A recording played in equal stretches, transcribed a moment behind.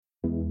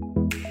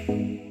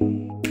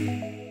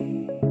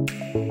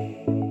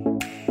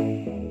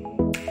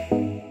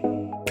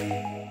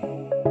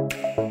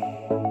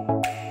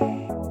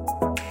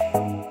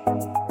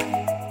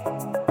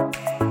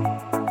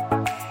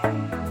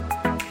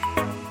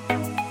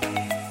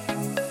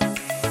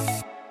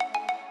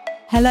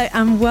Hello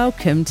and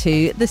welcome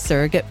to the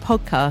Surrogate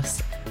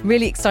Podcast.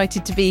 Really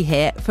excited to be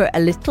here for a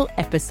little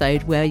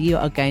episode where you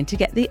are going to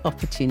get the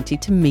opportunity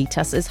to meet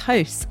us as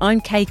hosts. I'm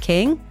Kay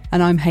King.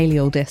 And I'm Hayley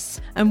Aldis.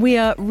 And we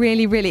are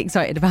really, really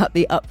excited about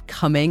the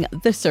upcoming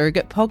The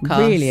Surrogate Podcast.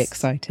 Really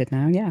excited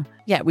now, yeah.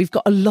 Yeah, we've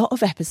got a lot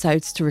of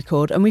episodes to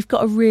record and we've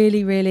got a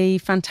really, really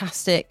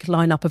fantastic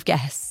lineup of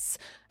guests.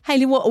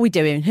 Hayley, what are we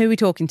doing? Who are we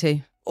talking to?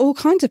 All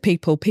kinds of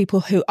people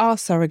who are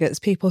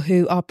surrogates, people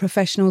who are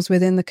professionals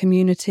within the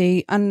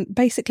community, and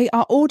basically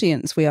our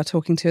audience we are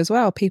talking to as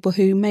well. People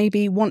who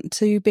maybe want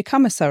to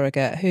become a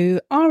surrogate,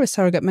 who are a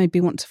surrogate, maybe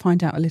want to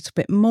find out a little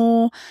bit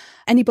more.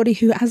 Anybody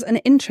who has an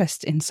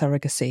interest in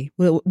surrogacy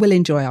will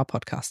enjoy our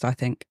podcast, I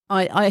think.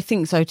 I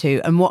think so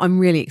too. And what I'm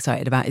really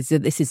excited about is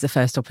that this is the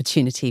first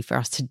opportunity for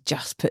us to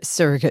just put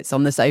surrogates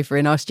on the sofa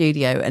in our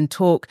studio and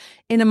talk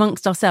in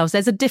amongst ourselves.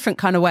 There's a different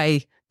kind of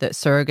way that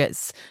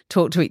surrogates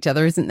talk to each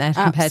other, isn't there?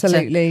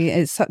 Absolutely.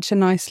 It's such a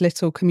nice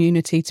little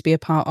community to be a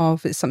part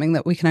of. It's something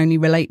that we can only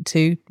relate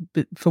to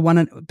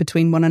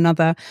between one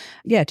another.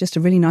 Yeah, just a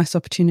really nice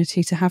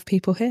opportunity to have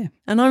people here.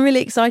 And I'm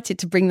really excited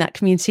to bring that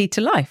community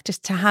to life,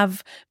 just to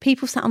have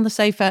people sat on the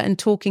sofa and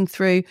talking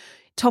through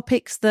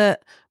topics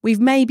that we've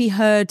maybe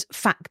heard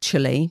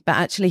factually, but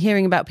actually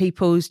hearing about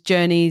people's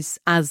journeys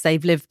as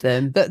they've lived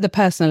them. The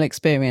personal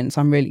experience,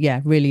 I'm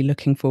really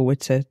looking forward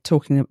to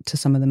talking to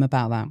some of them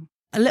about that.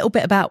 A little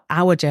bit about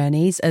our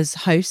journeys as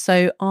hosts.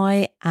 So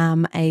I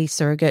am a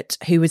surrogate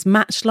who was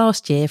matched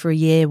last year for a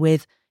year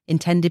with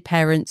intended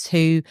parents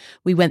who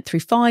we went through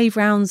 5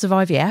 rounds of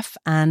IVF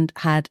and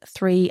had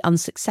 3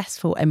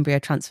 unsuccessful embryo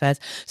transfers.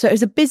 So it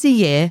was a busy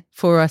year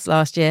for us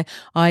last year.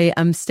 I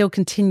am still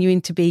continuing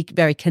to be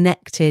very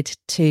connected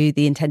to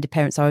the intended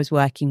parents I was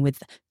working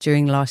with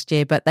during last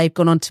year, but they've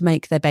gone on to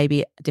make their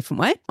baby a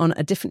different way, on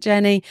a different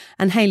journey.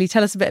 And Hayley,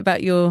 tell us a bit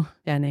about your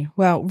journey.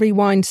 Well,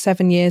 rewind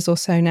 7 years or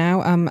so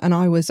now, and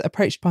I was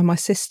approached by my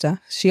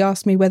sister. She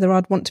asked me whether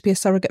I'd want to be a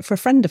surrogate for a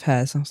friend of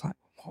hers. I was like,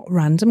 what a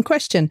random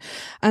question.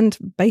 And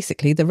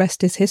basically the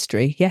rest is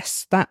history.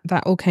 Yes, that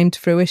all came to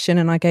fruition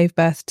and I gave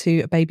birth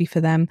to a baby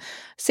for them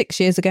 6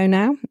 years ago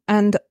now.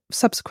 And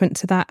subsequent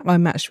to that, I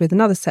matched with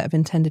another set of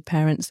intended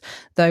parents,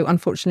 though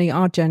unfortunately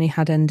our journey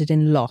had ended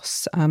in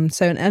loss.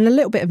 So in a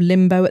little bit of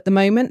limbo at the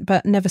moment,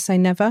 but never say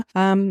never.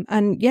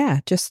 And yeah,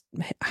 just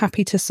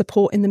happy to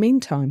support in the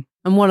meantime.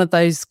 And one of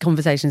those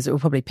conversations that we'll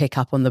probably pick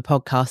up on the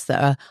podcast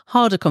that are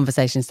harder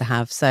conversations to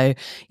have. So,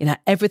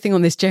 everything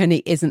on this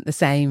journey isn't the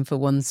same for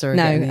one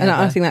surrogate. No, and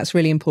I think that's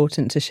really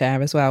important to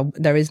share as well.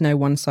 There is no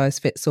one size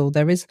fits all.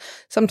 There is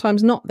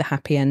sometimes not the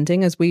happy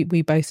ending, as we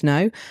both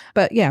know.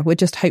 But yeah, we're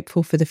just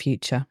hopeful for the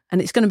future.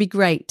 And it's going to be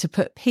great to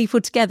put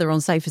people together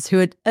on sofas who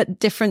are at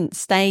different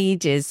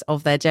stages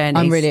of their journey.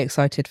 I'm really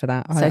excited for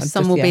that. So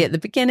some will be at the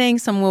beginning,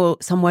 some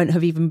won't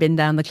have even been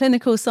down the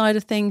clinical side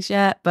of things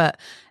yet, but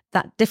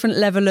that different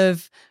level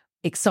of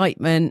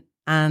excitement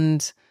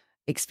and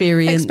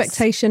experience,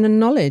 expectation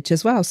and knowledge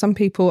as well. Some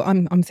people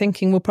I'm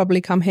thinking will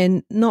probably come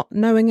here not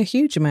knowing a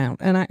huge amount,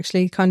 and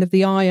actually kind of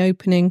the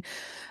eye-opening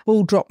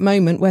ball drop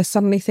moment where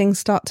suddenly things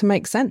start to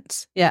make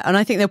sense. Yeah, and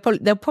I think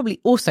there'll probably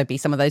also be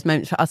some of those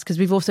moments for us, because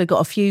we've also got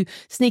a few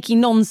sneaky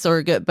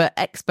non-surrogate but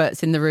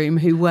experts in the room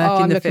who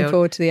work in the field. I'm looking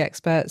forward to the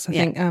experts. I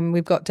think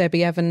we've got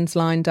Debbie Evans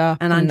lined up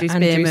and Andrew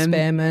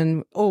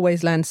Spearman.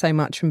 Always learn so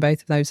much from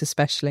both of those,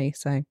 especially.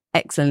 So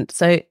excellent.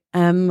 So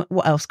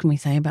what else can we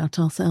say about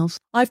ourselves?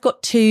 I've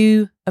got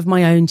 2 of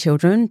my own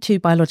children, 2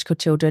 biological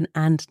children,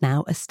 and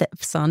now a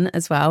stepson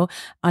as well.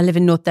 I live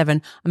in North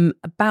Devon. I'm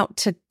about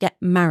to get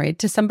married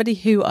to somebody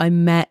who I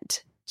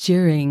met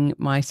during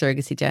my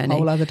surrogacy journey. A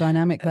whole other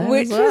dynamic there.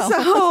 Which was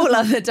a whole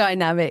other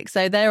dynamic.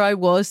 So there I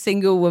was,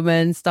 single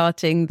woman,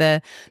 starting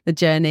the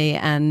journey,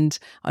 and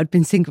I'd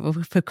been single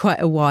for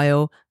quite a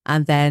while.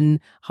 And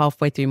then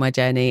halfway through my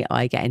journey,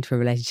 I get into a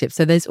relationship.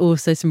 So there's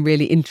also some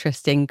really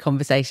interesting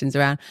conversations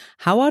around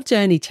how our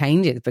journey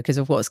changes because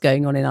of what's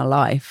going on in our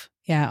life.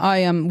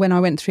 Yeah, when I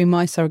went through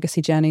my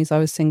surrogacy journeys, I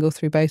was single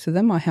through both of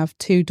them. I have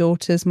 2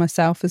 daughters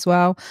myself as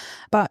well.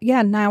 But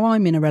yeah, now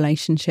I'm in a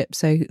relationship,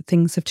 so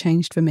things have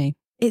changed for me.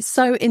 It's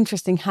so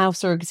interesting how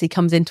surrogacy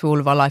comes into all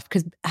of our life,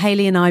 because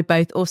Hayley and I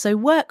both also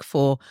work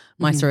for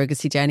My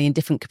Surrogacy Journey in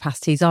different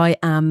capacities. I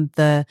am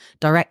the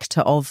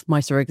director of My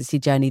Surrogacy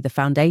Journey, the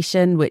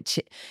foundation, which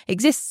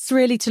exists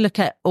really to look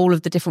at all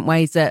of the different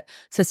ways that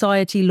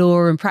society,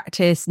 law and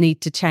practice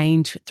need to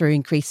change through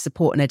increased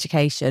support and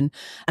education.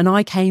 And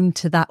I came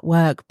to that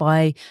work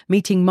by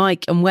meeting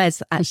Mike and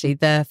Wes, actually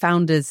the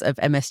founders of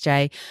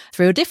MSJ,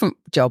 through a different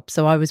job.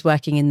 So I was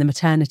working in the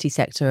maternity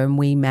sector and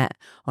we met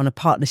on a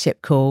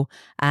partnership call.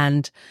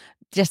 And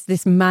just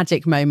this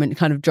magic moment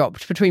kind of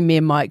dropped between me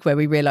and Mike, where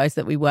we realised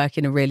that we work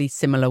in a really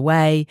similar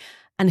way.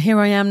 And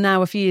here I am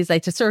now a few years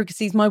later.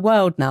 Surrogacy is my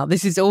world now.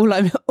 This is all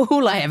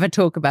I ever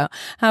talk about.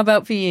 How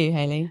about for you,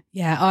 Hayley?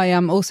 Yeah, I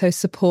also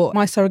support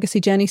My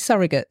Surrogacy Journey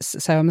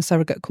surrogates. So I'm a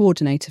surrogate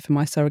coordinator for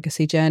My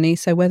Surrogacy Journey.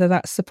 So whether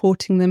that's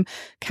supporting them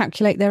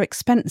calculate their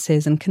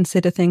expenses and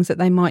consider things that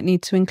they might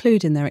need to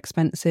include in their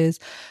expenses.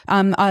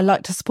 I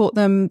like to support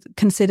them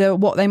consider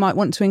what they might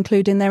want to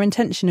include in their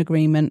intention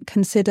agreement,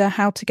 consider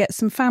how to get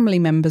some family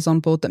members on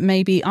board that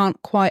maybe aren't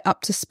quite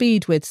up to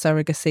speed with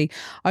surrogacy.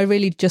 I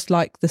really just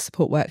like the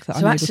support work that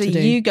I'm able to do. So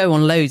actually you go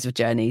on loads of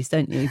journeys,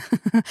 don't you?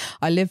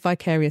 I live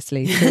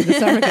vicariously through the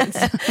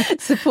surrogates.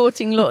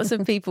 Supporting lots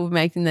of people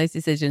making those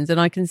decisions. And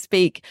I can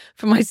speak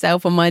for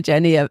myself on my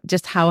journey of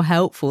just how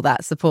helpful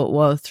that support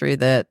was through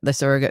the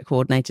surrogate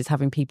coordinators,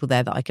 having people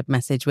there that I could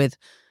message with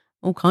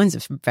all kinds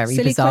of very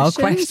silly bizarre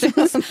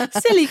questions.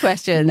 Silly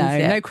questions.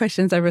 No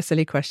question's ever a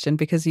silly question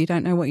because you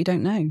don't know what you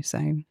don't know. So...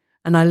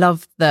 And I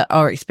love that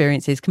our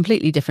experience is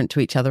completely different to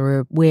each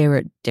other. We're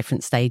at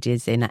different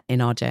stages in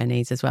our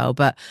journeys as well.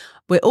 But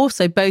we're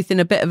also both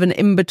in a bit of an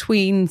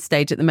in-between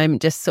stage at the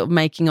moment, just sort of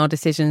making our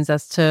decisions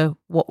as to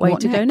what way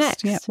to go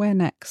next. Yeah, where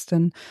next.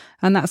 And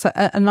that's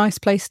a nice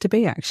place to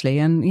be, actually.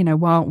 And, you know,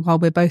 while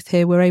we're both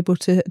here, we're able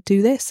to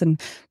do this and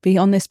be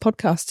on this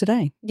podcast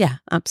today. Yeah,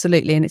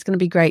 absolutely. And it's going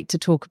to be great to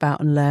talk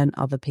about and learn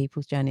other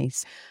people's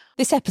journeys.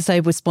 This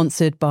episode was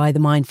sponsored by the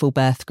Mindful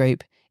Birth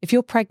Group. If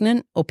you're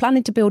pregnant or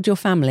planning to build your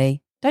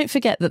family, don't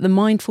forget that the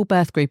Mindful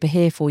Birth Group are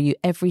here for you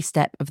every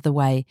step of the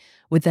way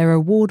with their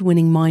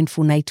award-winning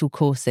mindful natal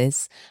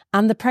courses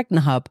and the Pregna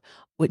Hub,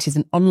 which is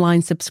an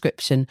online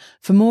subscription.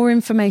 For more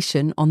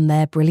information on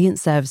their brilliant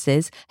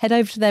services, head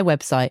over to their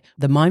website,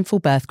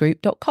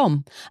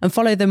 themindfulbirthgroup.com, and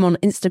follow them on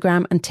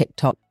Instagram and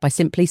TikTok by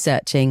simply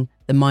searching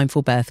The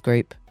Mindful Birth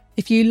Group.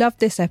 If you loved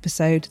this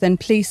episode, then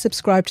please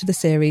subscribe to the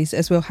series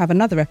as we'll have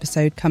another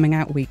episode coming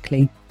out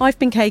weekly. I've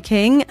been Kay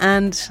King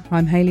and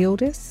I'm Hayley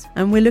Aldis.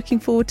 And we're looking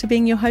forward to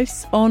being your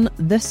hosts on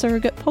the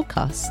Surrogate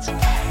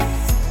Podcast.